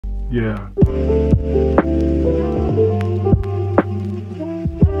Yeah.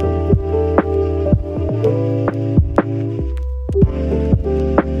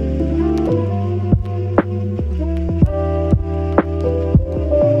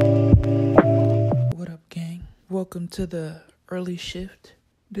 What up, gang? Welcome to the early shift.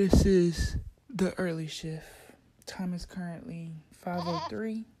 This is the early shift. Time is currently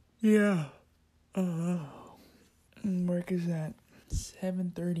 5:03. Yeah. Work is at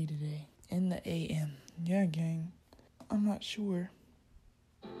 7:30 today in the AM. Yeah, gang. I'm not sure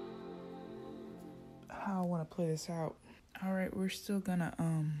how I want to play this out. All right, we're still gonna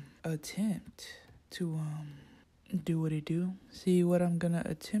attempt to do what it do. See, what I'm gonna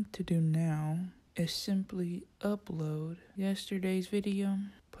attempt to do now is simply upload yesterday's video,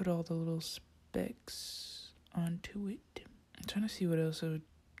 put all the little specs onto it. I'm trying to see what else I would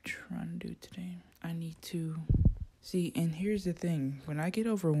try to do today. I need to see, and here's the thing. When I get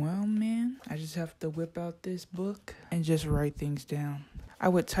overwhelmed, man, I just have to whip out this book and just write things down. I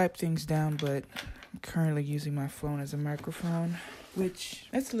would type things down, but I'm currently using my phone as a microphone, which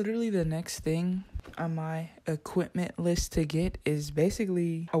that's literally the next thing on my equipment list to get is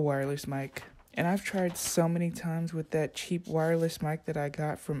basically a wireless mic. And I've tried so many times with that cheap wireless mic that I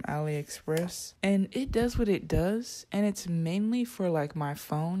got from AliExpress, and it does what it does, and it's mainly for like my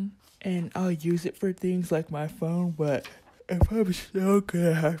phone, and I'll use it for things like my phone, but if I'm still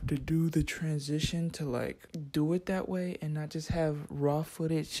gonna have to do the transition to like do it that way and not just have raw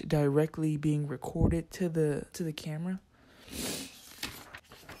footage directly being recorded to the camera,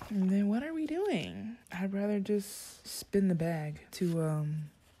 and then what are we doing? I'd rather just spin the bag to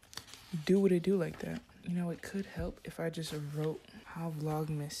do what it do like that. You know, it could help if I just wrote how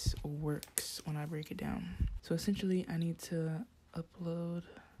Vlogmas works when I break it down. So essentially, I need to upload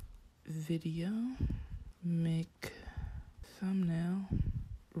video, make thumbnail,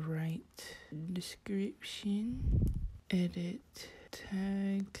 write description, edit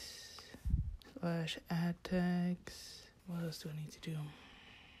tags / add tags. What else do I need to do?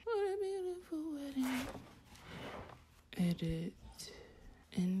 What a beautiful wedding. Edit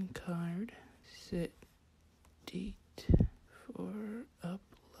end card, set date for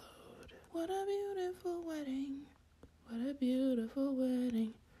upload. What a beautiful wedding. What a beautiful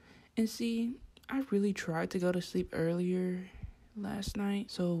wedding. And see, I really tried to go to sleep earlier last night,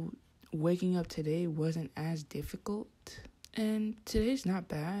 so waking up today wasn't as difficult. And today's not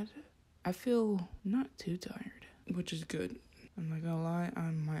bad. I feel not too tired, which is good. I'm not gonna lie,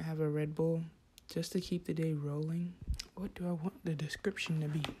 I might have a Red Bull just to keep the day rolling. What do I want the description to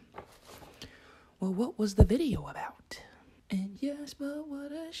be? Well, what was the video about? And yes, but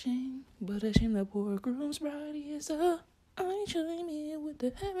what a shame the poor groom's bride is a I chime in with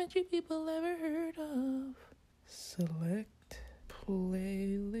the haven't you people ever heard of? Select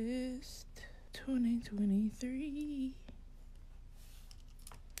playlist 2023.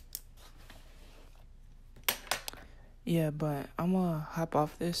 Yeah, but I'm gonna hop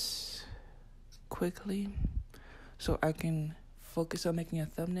off this quickly so I can focus on making a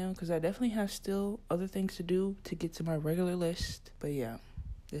thumbnail, because I definitely have still other things to do to get to my regular list. But yeah,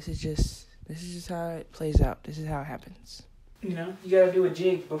 this is just how it plays out. This is how it happens. You know, you gotta do a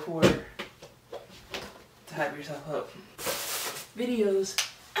jig before to hype yourself up. Video's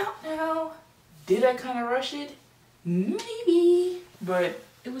out now. Did I kind of rush it? Maybe. But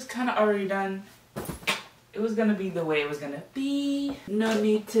it was kind of already done. It was gonna be the way it was gonna be. No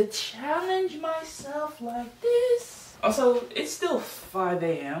need to challenge myself like this. Also, it's still 5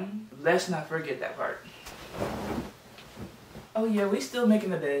 a.m. Let's not forget that part. Oh yeah, we still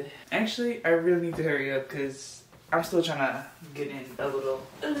making the bed. Actually, I really need to hurry up because I'm still trying to get in a little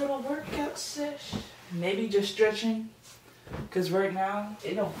workout sesh. Maybe just stretching. Because right now,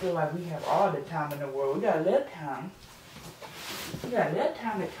 it don't feel like we have all the time in the world. We got a little time. We got a little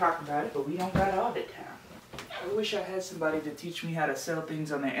time to talk about it, but we don't got all the time. I wish I had somebody to teach me how to sell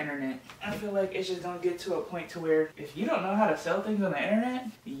things on the internet. I feel like it's just gonna get to a point to where if you don't know how to sell things on the internet,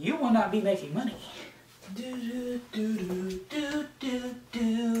 you will not be making money. Do do do do do do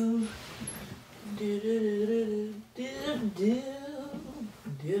do do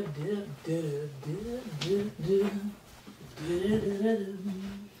do do do.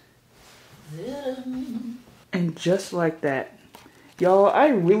 And just like that, y'all, I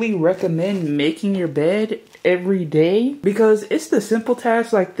really recommend making your bed every day, because it's the simple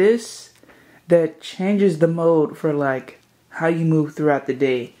tasks like this that changes the mode for like how you move throughout the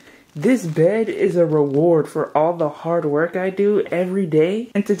day. This bed is a reward for all the hard work I do every day,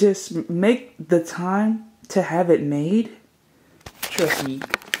 and to just make the time to have it made, trust me,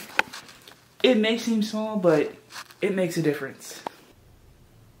 it may seem small, but it makes a difference.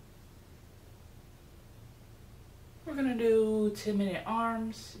 We're gonna do 10-minute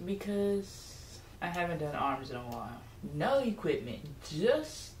arms because I haven't done arms in a while. No equipment,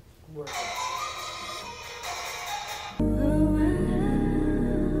 just working.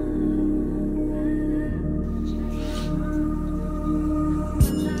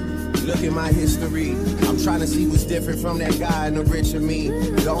 Look at my history. I'm trying to see what's different from that guy in the rich of me.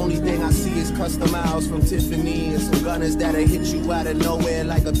 The only thing I see is custom miles from Tiffany and some gunners that'll hit you out of nowhere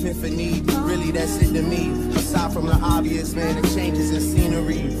like epiphany. Really, that's it to me. Aside from the obvious, man, the changes in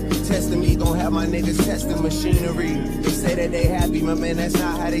scenery. Testing me, gon' have my niggas testing machinery. They say that they happy, my man, that's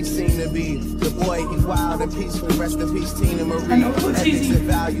not how they seem to be. The boy, he wild and peaceful. Rest in peace, Tina Marie. Ethics and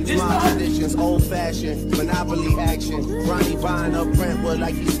values, my traditions, old fashioned, monopoly action. Ronnie buying up Brentwood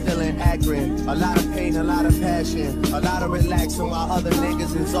like he's still in Akron. A lot of pain, a lot of passion, a lot of relaxing while other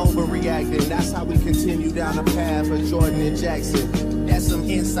niggas is overreacting. That's how we continue down the path of Jordan and Jackson. That's some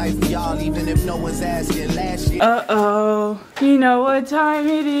insight for y'all, even if no one's asking. Last year. Uh-oh, you know what time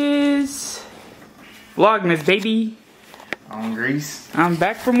it is. Vlogmas, baby. On Grease. I'm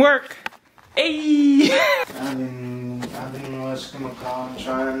back from work. Hey! I've been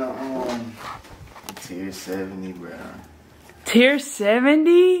trying to tier 70, bro. Tier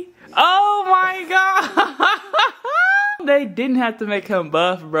 70? Oh my god! They didn't have to make him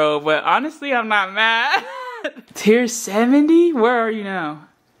buff, bro, but honestly, I'm not mad. Tier 70? Where are you now?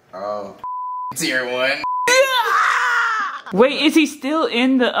 Oh, tier 1. Wait, is he still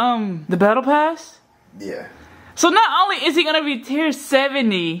in the battle pass? Yeah. So not only is he gonna be tier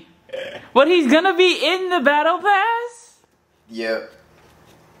 70, but he's gonna be in the battle pass? Yep.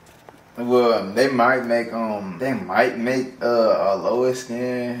 Well, they might make a lower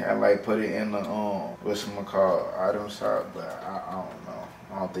skin and like put it in the what's it called item shop, but I don't know.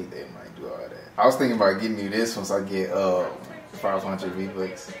 I don't think they might do all that. I was thinking about getting you this once I get 500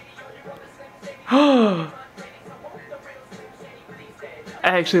 V-Bucks. I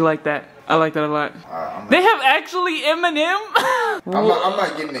actually like that. I like that a lot. They have actually Eminem. I'm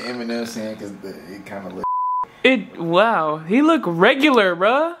not getting the Eminem skin because it kind of look. Wow, he look regular,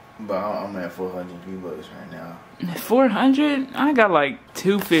 bruh. But I'm at 400 V-Bucks right now. 400? I got like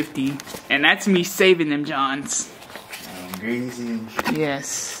 250, and that's me saving them Johns. Greasy.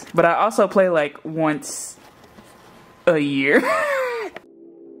 Yes, but I also play like once a year.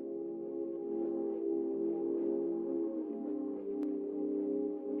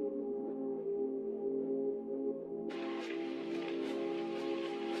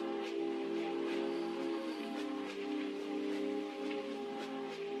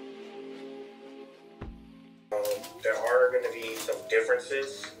 There are going to be some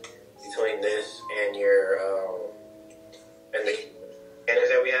differences between this and your and the cannons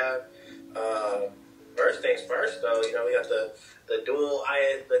that we have. First things first, though, you know, we got the dual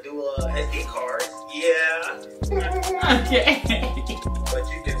SD cards. Yeah. Okay. But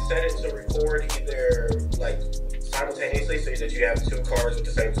you can set it to record either like simultaneously, so that you have two cards with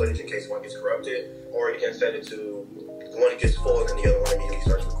the same footage in case one gets corrupted, or you can set it to one gets full and then the other one immediately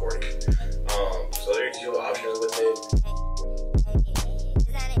starts recording. So there are two options with it.